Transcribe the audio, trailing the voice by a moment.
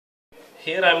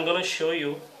Here I am going to show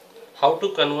you how to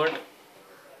convert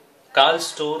Karl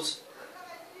Storz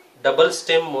double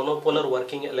stem monopolar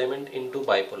working element into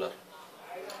bipolar.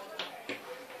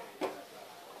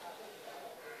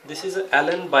 This is an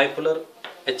Allen bipolar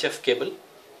HF cable.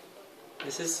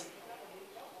 This is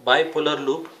bipolar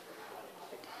loop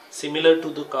similar to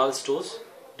the Karl Storz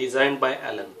designed by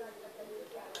Allen.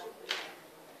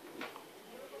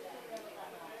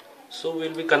 So we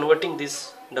will be converting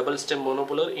this double stem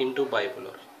monopolar into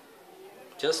bipolar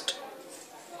just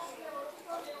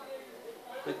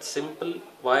with simple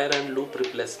wire and loop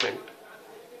replacement.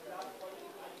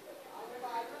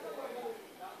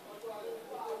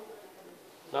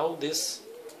 Now this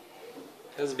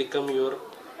has become your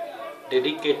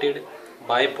dedicated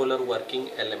bipolar working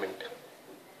element.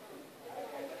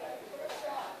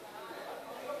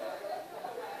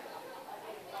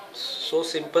 So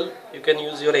simple, you can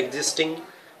use your existing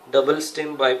double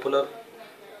stem monopolar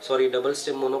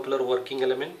working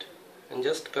element and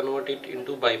just convert it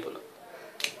into bipolar.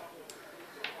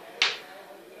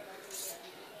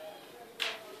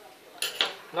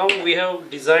 Now we have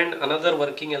designed another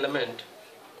working element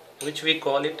which we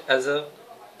call it as a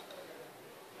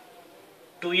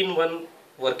 2-in-1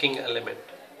 working element.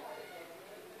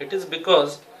 It is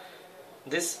because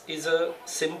this is a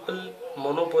simple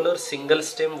monopolar single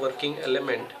stem working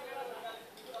element.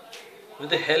 With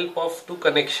the help of two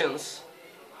connections,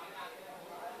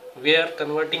 we are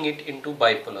converting it into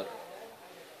bipolar.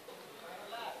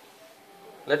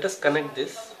 Let us connect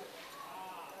this.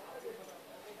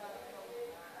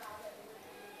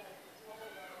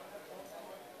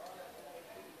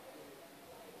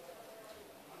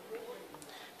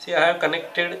 See, I have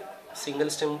connected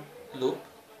single stem loop.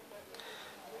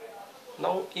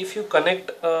 Now if you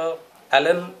connect a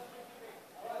Allen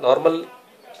normal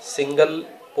single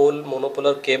pole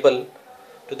monopolar cable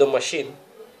to the machine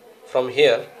from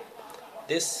here,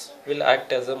 this will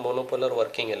act as a monopolar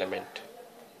working element.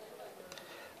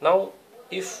 Now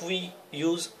if we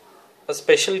use a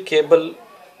special cable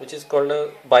which is called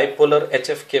a bipolar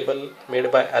HF cable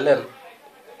made by Allen,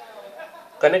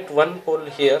 connect one pole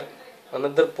here,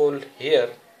 another pole here,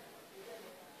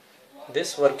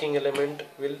 this working element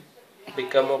will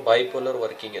become a bipolar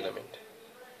working element.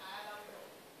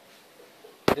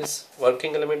 This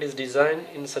working element is designed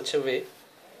in such a way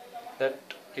that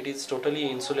it is totally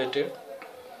insulated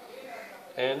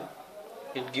and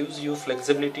it gives you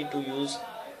flexibility to use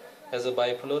as a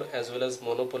bipolar as well as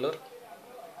monopolar,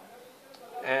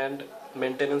 and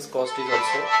maintenance cost is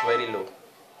also very low.